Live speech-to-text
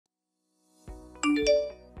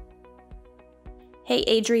Hey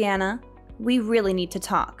Adriana, we really need to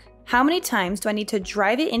talk. How many times do I need to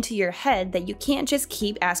drive it into your head that you can't just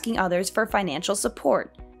keep asking others for financial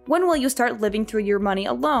support? When will you start living through your money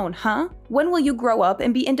alone, huh? When will you grow up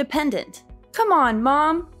and be independent? Come on,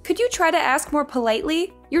 Mom! Could you try to ask more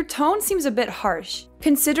politely? Your tone seems a bit harsh.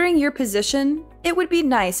 Considering your position, it would be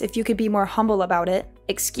nice if you could be more humble about it.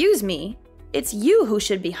 Excuse me? It's you who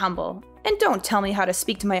should be humble. And don't tell me how to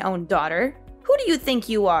speak to my own daughter. Who do you think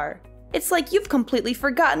you are? It's like you've completely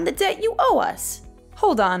forgotten the debt you owe us.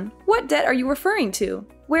 Hold on, what debt are you referring to?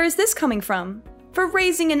 Where is this coming from? For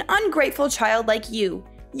raising an ungrateful child like you.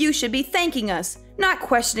 You should be thanking us, not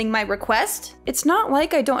questioning my request. It's not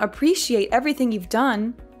like I don't appreciate everything you've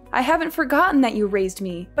done. I haven't forgotten that you raised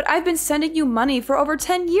me, but I've been sending you money for over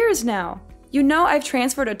 10 years now. You know I've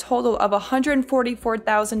transferred a total of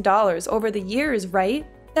 $144,000 over the years, right?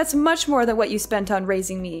 That's much more than what you spent on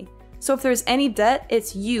raising me. So if there's any debt,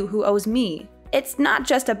 it's you who owes me. It's not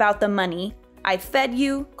just about the money. I fed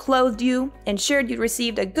you, clothed you, ensured you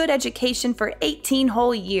received a good education for 18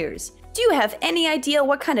 whole years. Do you have any idea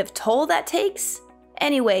what kind of toll that takes?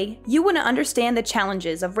 Anyway, you wouldn't understand the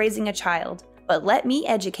challenges of raising a child, but let me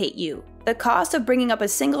educate you. The cost of bringing up a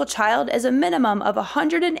single child is a minimum of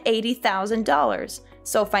 $180,000,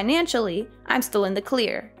 so financially, I'm still in the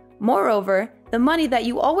clear. Moreover, the money that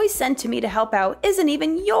you always send to me to help out isn't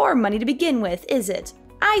even your money to begin with, is it?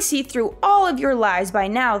 I see through all of your lies by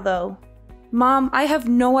now, though. Mom, I have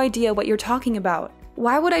no idea what you're talking about.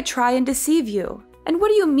 Why would I try and deceive you? And what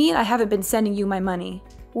do you mean I haven't been sending you my money?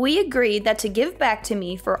 We agreed that to give back to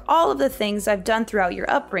me for all of the things I've done throughout your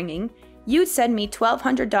upbringing, you'd send me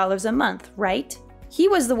 $1,200 a month, right? He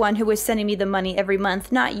was the one who was sending me the money every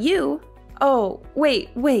month, not you. Oh,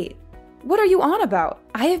 wait. What are you on about?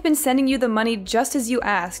 I have been sending you the money just as you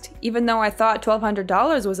asked, even though I thought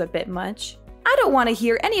 $1,200 was a bit much. I don't want to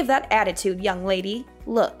hear any of that attitude, young lady.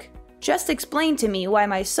 Look, just explain to me why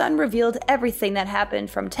my son revealed everything that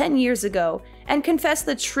happened from 10 years ago and confess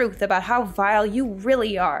the truth about how vile you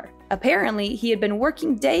really are. Apparently, he had been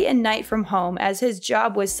working day and night from home as his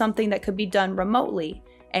job was something that could be done remotely.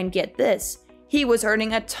 And get this, he was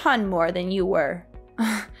earning a ton more than you were.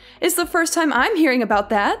 It's the first time I'm hearing about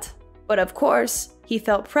that. But of course, he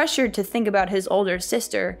felt pressured to think about his older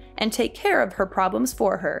sister and take care of her problems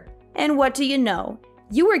for her. And what do you know?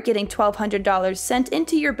 You were getting $1,200 sent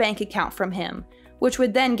into your bank account from him, which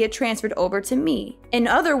would then get transferred over to me. In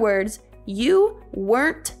other words, you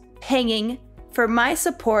weren't paying for my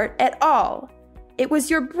support at all. It was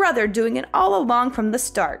your brother doing it all along from the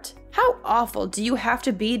start. How awful do you have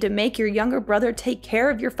to be to make your younger brother take care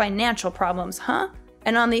of your financial problems, huh?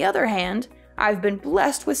 And on the other hand, I've been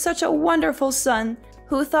blessed with such a wonderful son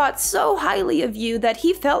who thought so highly of you that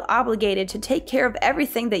he felt obligated to take care of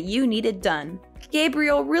everything that you needed done.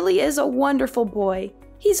 Gabriel really is a wonderful boy.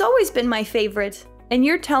 He's always been my favorite. And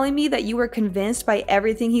you're telling me that you were convinced by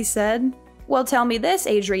everything he said? Well, tell me this,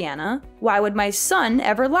 Adriana. Why would my son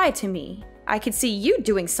ever lie to me? I could see you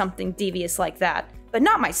doing something devious like that, but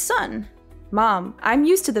not my son. Mom, I'm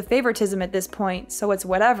used to the favoritism at this point, so it's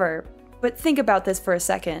whatever. But think about this for a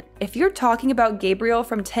second. If you're talking about Gabriel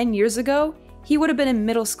from 10 years ago, he would have been in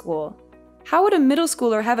middle school. How would a middle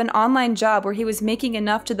schooler have an online job where he was making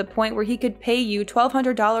enough to the point where he could pay you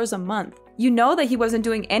 $1,200 a month? You know that he wasn't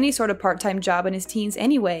doing any sort of part-time job in his teens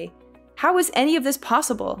anyway. How is any of this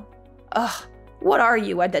possible? Ugh, what are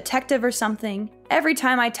you, a detective or something? Every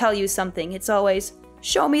time I tell you something, it's always,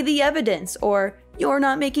 show me the evidence, or you're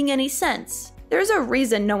not making any sense. There's a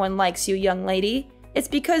reason no one likes you, young lady. It's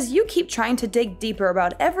because you keep trying to dig deeper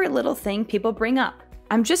about every little thing people bring up.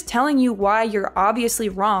 I'm just telling you why you're obviously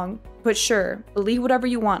wrong, but sure, believe whatever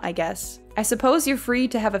you want, I guess. I suppose you're free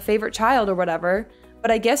to have a favorite child or whatever, but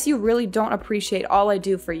I guess you really don't appreciate all I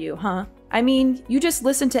do for you, huh? I mean, you just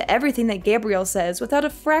listen to everything that Gabriel says without a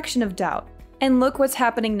fraction of doubt. And look what's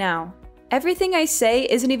happening now. Everything I say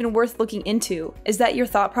isn't even worth looking into. Is that your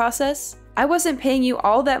thought process? I wasn't paying you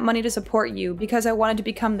all that money to support you because I wanted to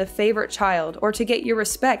become the favorite child or to get your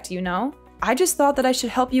respect, you know? I just thought that I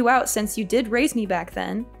should help you out since you did raise me back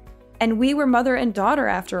then. And we were mother and daughter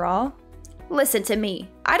after all. Listen to me.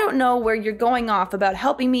 I don't know where you're going off about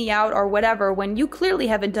helping me out or whatever when you clearly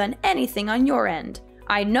haven't done anything on your end.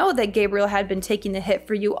 I know that Gabriel had been taking the hit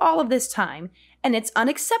for you all of this time, and it's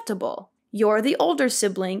unacceptable. You're the older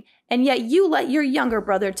sibling, and yet you let your younger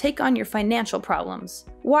brother take on your financial problems.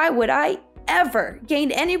 Why would I ever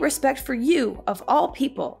gain any respect for you, of all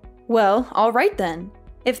people? Well, all right then.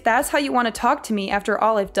 If that's how you want to talk to me after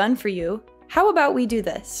all I've done for you, how about we do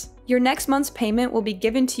this? Your next month's payment will be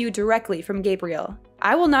given to you directly from Gabriel.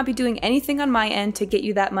 I will not be doing anything on my end to get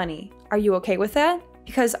you that money. Are you okay with that?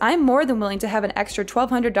 Because I'm more than willing to have an extra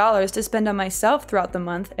 $1,200 to spend on myself throughout the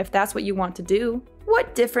month if that's what you want to do.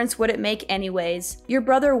 What difference would it make anyways? Your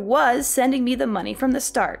brother was sending me the money from the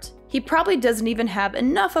start. He probably doesn't even have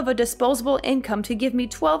enough of a disposable income to give me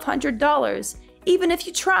 $1,200, even if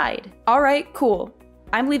you tried. Alright, cool.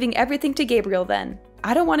 I'm leaving everything to Gabriel then.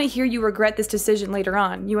 I don't want to hear you regret this decision later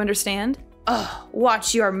on, you understand? Ugh,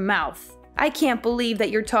 watch your mouth. I can't believe that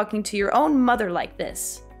you're talking to your own mother like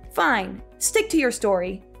this. Fine, stick to your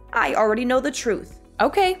story. I already know the truth.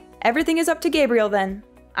 Okay, everything is up to Gabriel then.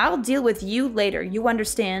 I'll deal with you later, you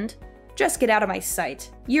understand? Just get out of my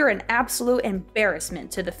sight. You're an absolute embarrassment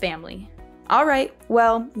to the family. Alright,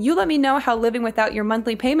 well, you let me know how living without your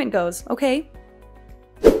monthly payment goes, okay?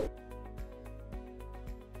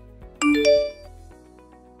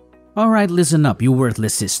 Alright, listen up, you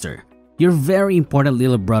worthless sister. Your very important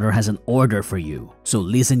little brother has an order for you, so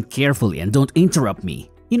listen carefully and don't interrupt me.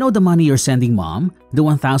 You know the money you're sending mom? The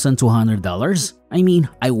 $1,200? I mean,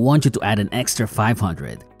 I want you to add an extra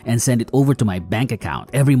 $500 and send it over to my bank account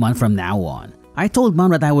every month from now on. I told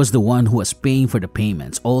mom that I was the one who was paying for the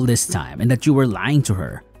payments all this time and that you were lying to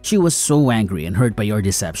her. She was so angry and hurt by your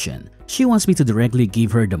deception. She wants me to directly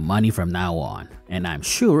give her the money from now on, and I'm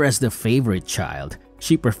sure as the favorite child,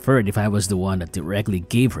 she preferred if I was the one that directly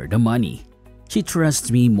gave her the money. She trusts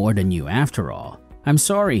me more than you after all. I'm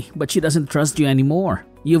sorry, but she doesn't trust you anymore.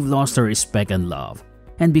 You've lost her respect and love.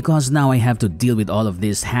 And because now I have to deal with all of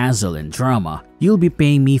this hassle and drama, you'll be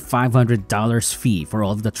paying me $500 fee for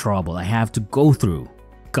all the trouble I have to go through.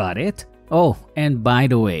 Got it? Oh, and by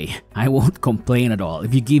the way, I won't complain at all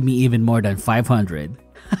if you give me even more than $500.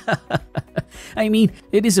 I mean,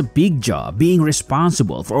 it is a big job being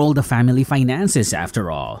responsible for all the family finances after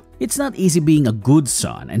all. It's not easy being a good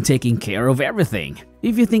son and taking care of everything.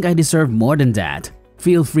 If you think I deserve more than that,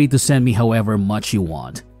 feel free to send me however much you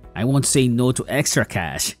want. I won't say no to extra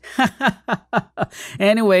cash.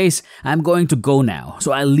 Anyways, I'm going to go now,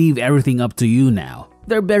 so I'll leave everything up to you now.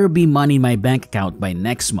 There better be money in my bank account by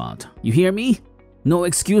next month. You hear me? No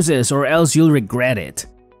excuses or else you'll regret it.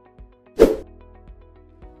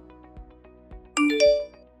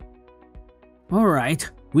 Alright,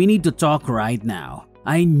 we need to talk right now.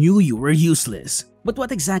 I knew you were useless. But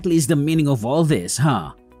what exactly is the meaning of all this,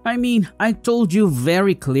 huh? I mean, I told you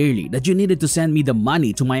very clearly that you needed to send me the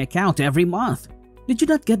money to my account every month. Did you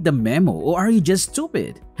not get the memo or are you just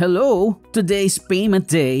stupid? Hello? Today's payment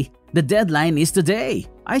day. The deadline is today.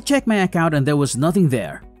 I checked my account and there was nothing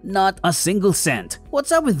there. Not a single cent.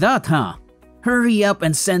 What's up with that, huh? Hurry up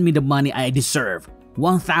and send me the money I deserve.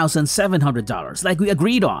 $1,700 like we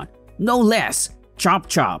agreed on. No less. Chop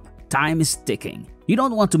chop. Time is ticking. You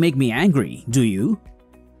don't want to make me angry, do you?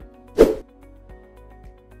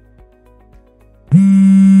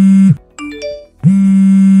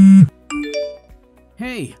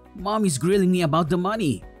 Hey, mommy's grilling me about the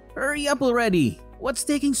money. Hurry up already. What's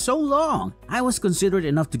taking so long? I was considerate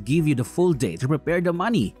enough to give you the full day to prepare the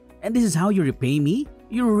money. And this is how you repay me?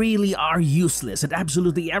 You really are useless at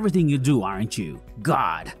absolutely everything you do, aren't you?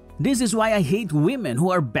 God. This is why I hate women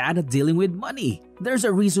who are bad at dealing with money. There's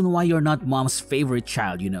a reason why you're not mom's favorite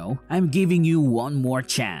child, you know. I'm giving you one more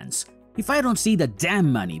chance. If I don't see the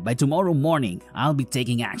damn money by tomorrow morning, I'll be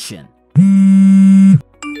taking action.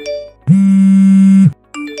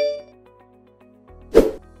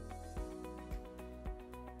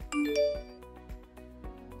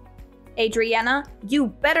 Adriana, you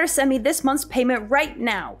better send me this month's payment right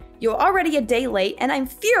now. You're already a day late and I'm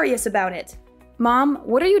furious about it. Mom,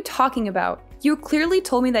 what are you talking about? You clearly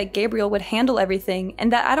told me that Gabriel would handle everything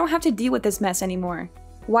and that I don't have to deal with this mess anymore.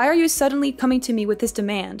 Why are you suddenly coming to me with this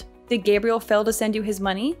demand? Did Gabriel fail to send you his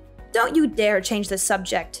money? Don't you dare change the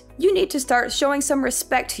subject. You need to start showing some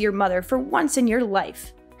respect to your mother for once in your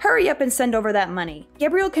life. Hurry up and send over that money.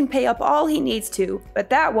 Gabriel can pay up all he needs to, but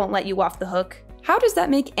that won't let you off the hook. How does that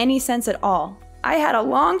make any sense at all? I had a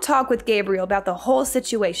long talk with Gabriel about the whole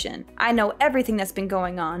situation. I know everything that's been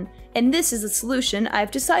going on, and this is the solution I've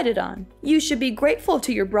decided on. You should be grateful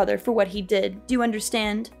to your brother for what he did, do you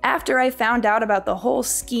understand? After I found out about the whole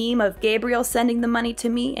scheme of Gabriel sending the money to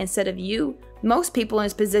me instead of you, most people in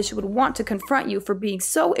his position would want to confront you for being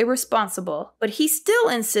so irresponsible, but he still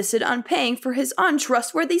insisted on paying for his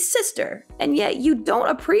untrustworthy sister. And yet you don't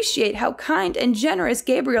appreciate how kind and generous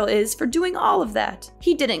Gabriel is for doing all of that.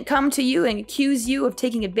 He didn't come to you and accuse you of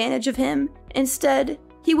taking advantage of him. Instead,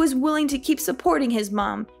 he was willing to keep supporting his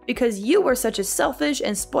mom because you were such a selfish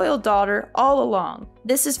and spoiled daughter all along.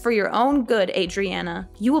 This is for your own good, Adriana.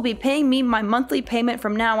 You will be paying me my monthly payment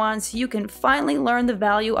from now on so you can finally learn the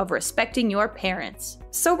value of respecting your parents.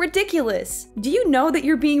 So ridiculous! Do you know that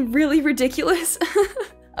you're being really ridiculous?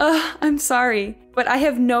 I'm sorry, but I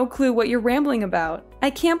have no clue what you're rambling about. I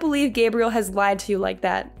can't believe Gabriel has lied to you like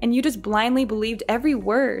that, and you just blindly believed every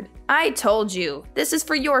word. I told you, this is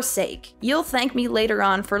for your sake. You'll thank me later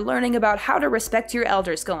on for learning about how to respect your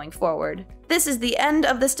elders going forward. This is the end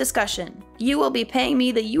of this discussion. You will be paying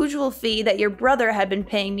me the usual fee that your brother had been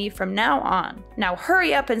paying me from now on. Now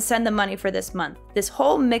hurry up and send the money for this month. This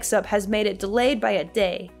whole mix-up has made it delayed by a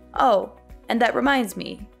day. Oh, and that reminds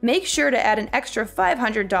me, make sure to add an extra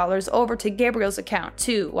 $500 over to Gabriel's account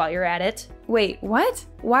too while you're at it. Wait, what?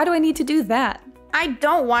 Why do I need to do that? I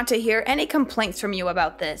don't want to hear any complaints from you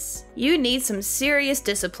about this. You need some serious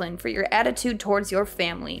discipline for your attitude towards your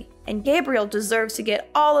family. And Gabriel deserves to get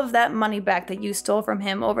all of that money back that you stole from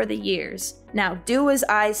him over the years. Now do as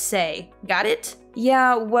I say. Got it?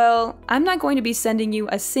 Yeah, well, I'm not going to be sending you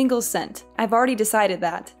a single cent. I've already decided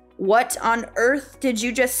that. What on earth did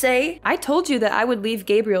you just say? I told you that I would leave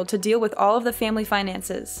Gabriel to deal with all of the family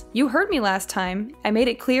finances. You heard me last time. I made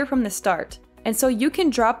it clear from the start. And so you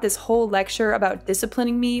can drop this whole lecture about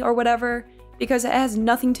disciplining me or whatever, because it has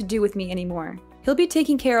nothing to do with me anymore. He'll be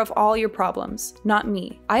taking care of all your problems, not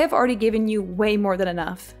me. I have already given you way more than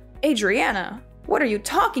enough. Adriana, what are you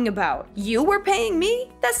talking about? You were paying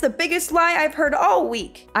me? That's the biggest lie I've heard all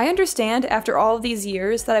week. I understand after all of these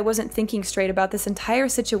years that I wasn't thinking straight about this entire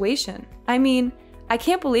situation. I mean, I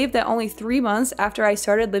can't believe that only 3 months after I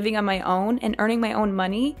started living on my own and earning my own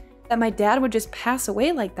money, that my dad would just pass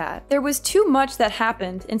away like that. There was too much that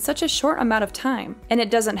happened in such a short amount of time. And it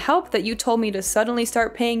doesn't help that you told me to suddenly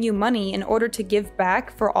start paying you money in order to give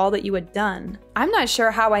back for all that you had done. I'm not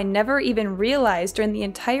sure how I never even realized during the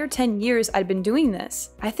entire 10 years I'd been doing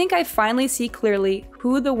this. I think I finally see clearly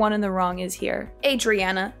who the one in the wrong is here.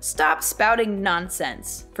 Adriana, stop spouting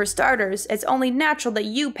nonsense. For starters, it's only natural that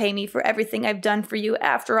you pay me for everything I've done for you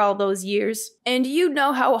after all those years. And you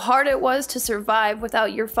know how hard it was to survive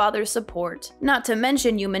without your father's support. Not to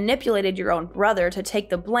mention you manipulated your own brother to take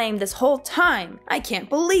the blame this whole time. I can't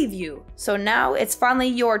believe you. So now it's finally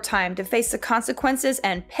your time to face the consequences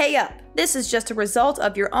and pay up. This is just a result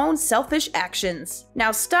of your own selfish actions.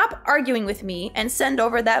 Now stop arguing with me and send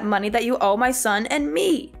over that money that you owe my son and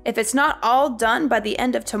me. If it's not all done by the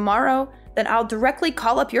end of tomorrow, then I'll directly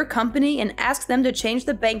call up your company and ask them to change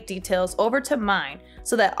the bank details over to mine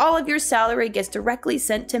so that all of your salary gets directly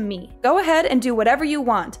sent to me. Go ahead and do whatever you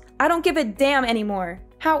want. I don't give a damn anymore.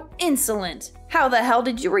 How insolent. How the hell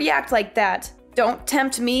did you react like that? Don't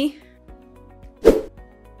tempt me.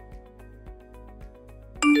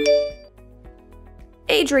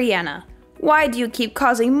 Adriana, why do you keep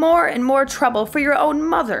causing more and more trouble for your own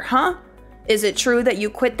mother, huh? Is it true that you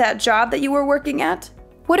quit that job that you were working at?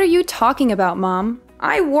 What are you talking about, Mom?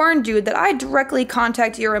 I warned you that I'd directly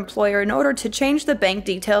contact your employer in order to change the bank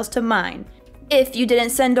details to mine. If you didn't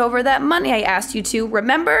send over that money I asked you to,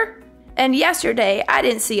 remember? And yesterday, I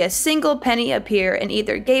didn't see a single penny appear in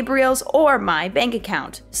either Gabriel's or my bank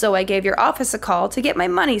account, so I gave your office a call to get my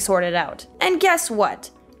money sorted out. And guess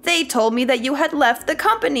what? They told me that you had left the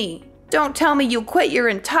company. Don't tell me you quit your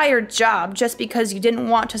entire job just because you didn't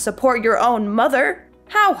want to support your own mother.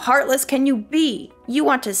 How heartless can you be? You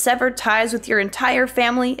want to sever ties with your entire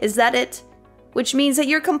family, is that it? Which means that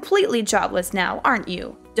you're completely jobless now, aren't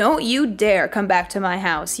you? Don't you dare come back to my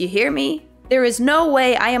house, you hear me? There is no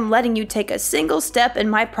way I am letting you take a single step in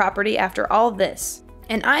my property after all this.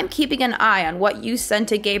 And I'm keeping an eye on what you send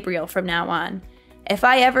to Gabriel from now on. If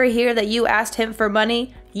I ever hear that you asked him for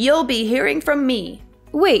money, you'll be hearing from me.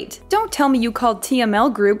 Wait, don't tell me you called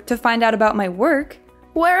TML Group to find out about my work.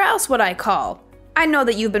 Where else would I call? I know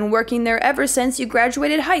that you've been working there ever since you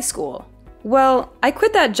graduated high school. Well, I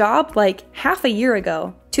quit that job like half a year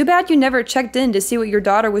ago. Too bad you never checked in to see what your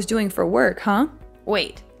daughter was doing for work, huh?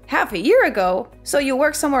 Wait, half a year ago? So you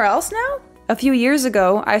work somewhere else now? A few years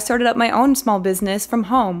ago, I started up my own small business from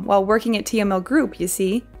home while working at TML Group, you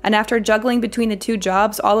see. And after juggling between the two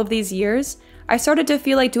jobs all of these years, I started to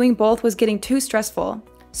feel like doing both was getting too stressful.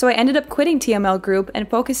 So I ended up quitting TML Group and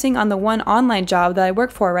focusing on the one online job that I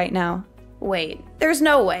work for right now. Wait, there's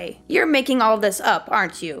no way. You're making all this up,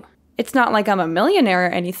 aren't you? It's not like I'm a millionaire or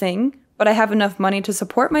anything, but I have enough money to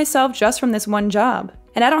support myself just from this one job.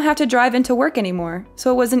 And I don't have to drive into work anymore,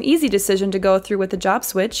 so it was an easy decision to go through with the job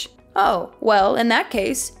switch. Oh, well, in that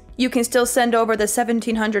case, you can still send over the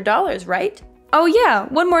 $1,700, right? Oh yeah,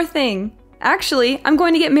 one more thing. Actually, I'm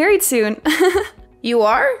going to get married soon. You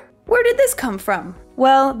are? Where did this come from?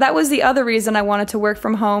 Well, that was the other reason I wanted to work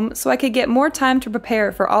from home, so I could get more time to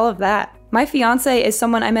prepare for all of that. My fiancé is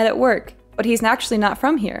someone I met at work, but he's actually not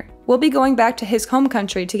from here. We'll be going back to his home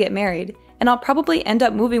country to get married, and I'll probably end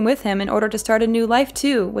up moving with him in order to start a new life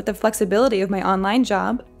too, with the flexibility of my online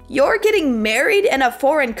job. You're getting married in a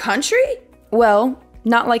foreign country? Well,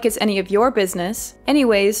 not like it's any of your business.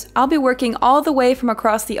 Anyways, I'll be working all the way from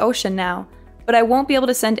across the ocean now, but I won't be able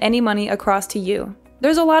to send any money across to you.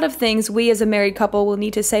 There's a lot of things we as a married couple will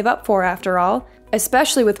need to save up for after all,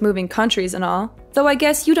 especially with moving countries and all. Though I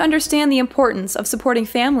guess you'd understand the importance of supporting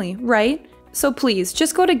family, right? So please,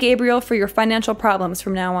 just go to Gabriel for your financial problems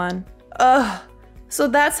from now on. Ugh, so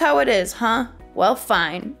that's how it is, huh? Well,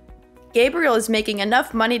 fine. Gabriel is making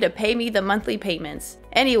enough money to pay me the monthly payments.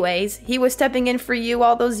 Anyways, he was stepping in for you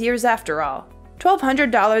all those years after all.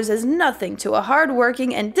 $1,200 is nothing to a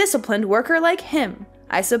hard-working and disciplined worker like him.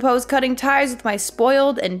 I suppose cutting ties with my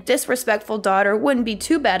spoiled and disrespectful daughter wouldn't be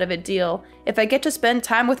too bad of a deal if I get to spend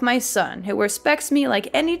time with my son, who respects me like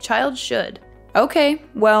any child should. Okay,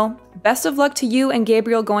 well, best of luck to you and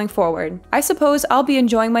Gabriel going forward. I suppose I'll be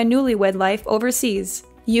enjoying my newlywed life overseas.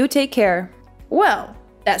 You take care. Well,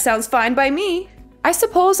 that sounds fine by me. I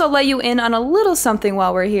suppose I'll let you in on a little something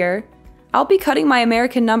while we're here. I'll be cutting my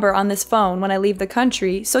American number on this phone when I leave the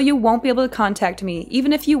country, so you won't be able to contact me,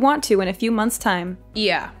 even if you want to in a few months' time.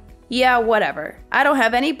 Yeah, whatever. I don't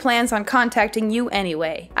have any plans on contacting you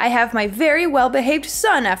anyway. I have my very well-behaved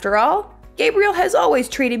son, after all. Gabriel has always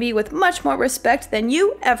treated me with much more respect than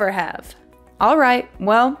you ever have. Alright,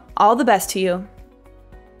 well, all the best to you.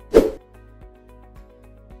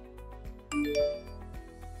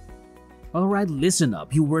 Alright, listen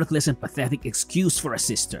up, you worthless and pathetic excuse for a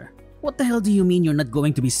sister. What the hell do you mean you're not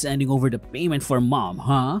going to be sending over the payment for mom,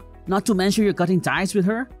 huh? Not to mention you're cutting ties with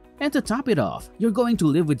her? And to top it off, you're going to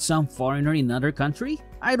live with some foreigner in another country?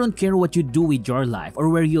 I don't care what you do with your life or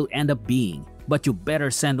where you'll end up being, but you better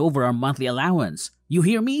send over our monthly allowance. You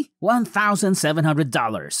hear me?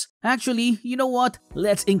 $1,700. Actually, you know what?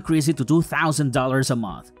 Let's increase it to $2,000 a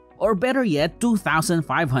month. Or better yet,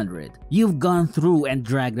 $2,500. You've gone through and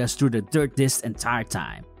dragged us through the dirt this entire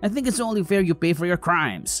time. I think it's only fair you pay for your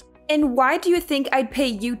crimes. And why do you think I'd pay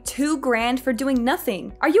you $2,000 for doing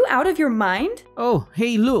nothing? Are you out of your mind? Oh,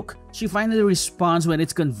 hey look, she finally responds when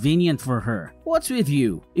it's convenient for her. What's with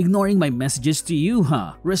you? Ignoring my messages to you,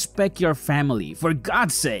 huh? Respect your family, for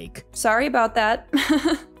God's sake. Sorry about that.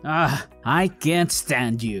 I can't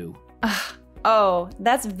stand you. Oh,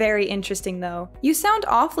 that's very interesting though. You sound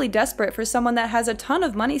awfully desperate for someone that has a ton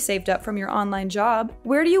of money saved up from your online job.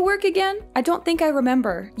 Where do you work again? I don't think I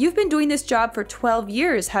remember. You've been doing this job for 12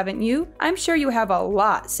 years, haven't you? I'm sure you have a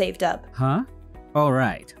lot saved up. Huh?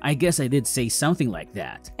 Alright, I guess I did say something like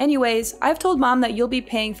that. Anyways, I've told mom that you'll be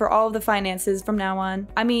paying for all of the finances from now on.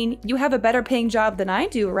 I mean, you have a better paying job than I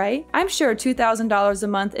do, right? I'm sure $2,000 a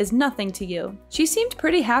month is nothing to you. She seemed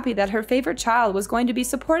pretty happy that her favorite child was going to be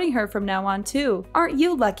supporting her from now on too. Aren't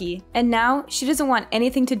you lucky? And now, she doesn't want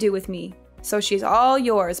anything to do with me. So she's all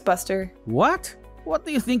yours, Buster. What? What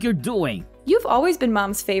do you think you're doing? You've always been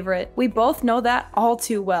mom's favorite. We both know that all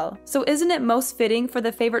too well. So isn't it most fitting for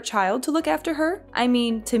the favorite child to look after her? I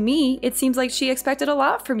mean, to me, it seems like she expected a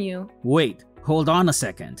lot from you. Wait, hold on a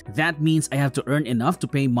second. That means I have to earn enough to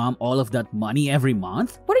pay mom all of that money every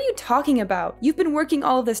month? What are you talking about? You've been working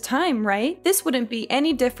all of this time, right? This wouldn't be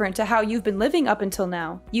any different to how you've been living up until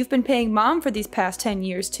now. You've been paying mom for these past 10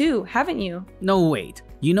 years too, haven't you? No, wait.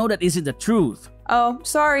 You know that isn't the truth. Oh,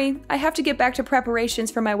 sorry. I have to get back to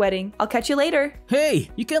preparations for my wedding. I'll catch you later.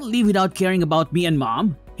 Hey, you can't leave without caring about me and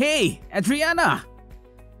mom. Hey, Adriana!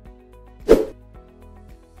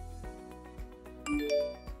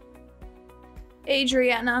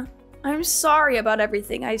 Adriana, I'm sorry about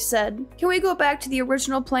everything I said. Can we go back to the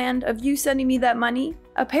original plan of you sending me that money?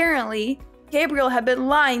 Apparently, Gabriel had been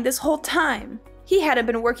lying this whole time. He hadn't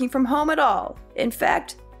been working from home at all. In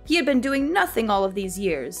fact, he had been doing nothing all of these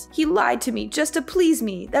years. He lied to me just to please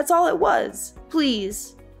me. That's all it was.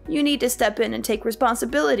 Please, you need to step in and take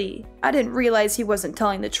responsibility. I didn't realize he wasn't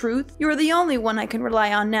telling the truth. You're the only one I can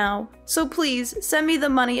rely on now. So please, send me the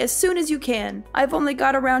money as soon as you can. I've only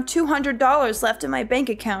got around $200 left in my bank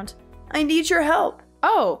account. I need your help.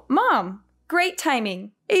 Oh, Mom. Great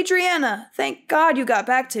timing. Adriana, thank God you got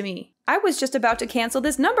back to me. I was just about to cancel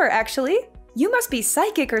this number, actually. You must be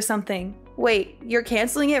psychic or something. Wait, you're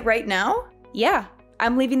canceling it right now? Yeah,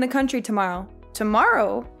 I'm leaving the country tomorrow.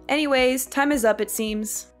 Tomorrow? Anyways, time is up, it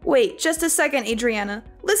seems. Wait, just a second, Adriana.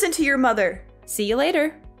 Listen to your mother. See you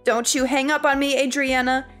later. Don't you hang up on me,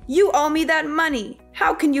 Adriana. You owe me that money.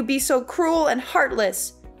 How can you be so cruel and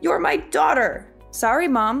heartless? You're my daughter. Sorry,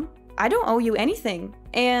 Mom. I don't owe you anything.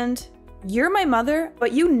 And you're my mother,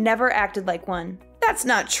 but you never acted like one. That's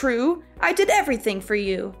not true. I did everything for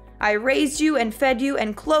you. I raised you and fed you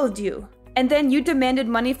and clothed you. And then you demanded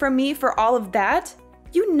money from me for all of that?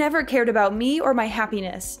 You never cared about me or my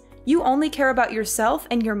happiness. You only care about yourself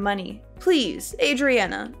and your money. Please,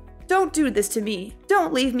 Adriana, Don't do this to me.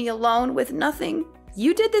 Don't leave me alone with nothing.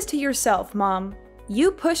 You did this to yourself, Mom.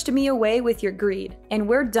 You pushed me away with your greed, and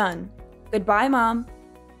we're done. Goodbye, Mom.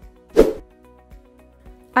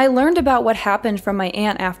 I learned about what happened from my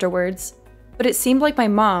aunt afterwards, but it seemed like my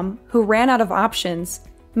mom, who ran out of options,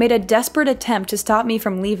 made a desperate attempt to stop me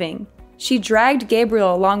from leaving. She dragged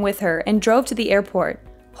Gabriel along with her and drove to the airport,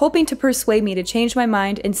 hoping to persuade me to change my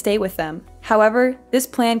mind and stay with them. However, this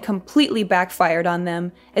plan completely backfired on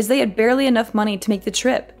them, as they had barely enough money to make the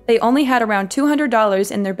trip. They only had around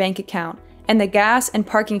 $200 in their bank account, and the gas and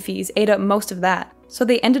parking fees ate up most of that. So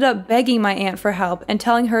they ended up begging my aunt for help and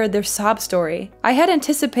telling her their sob story. I had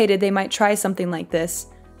anticipated they might try something like this,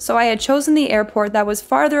 so I had chosen the airport that was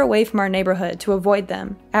farther away from our neighborhood to avoid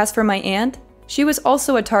them. As for my aunt, she was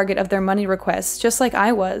also a target of their money requests, just like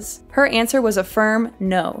I was. Her answer was a firm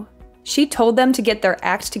no. She told them to get their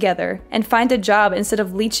act together and find a job instead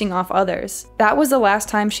of leeching off others. That was the last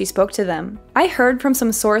time she spoke to them. I heard from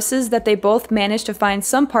some sources that they both managed to find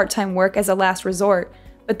some part-time work as a last resort,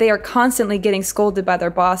 but they are constantly getting scolded by their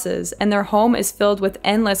bosses, and their home is filled with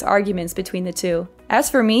endless arguments between the two. As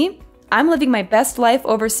for me, I'm living my best life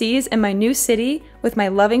overseas in my new city with my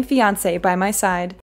loving fiancé by my side.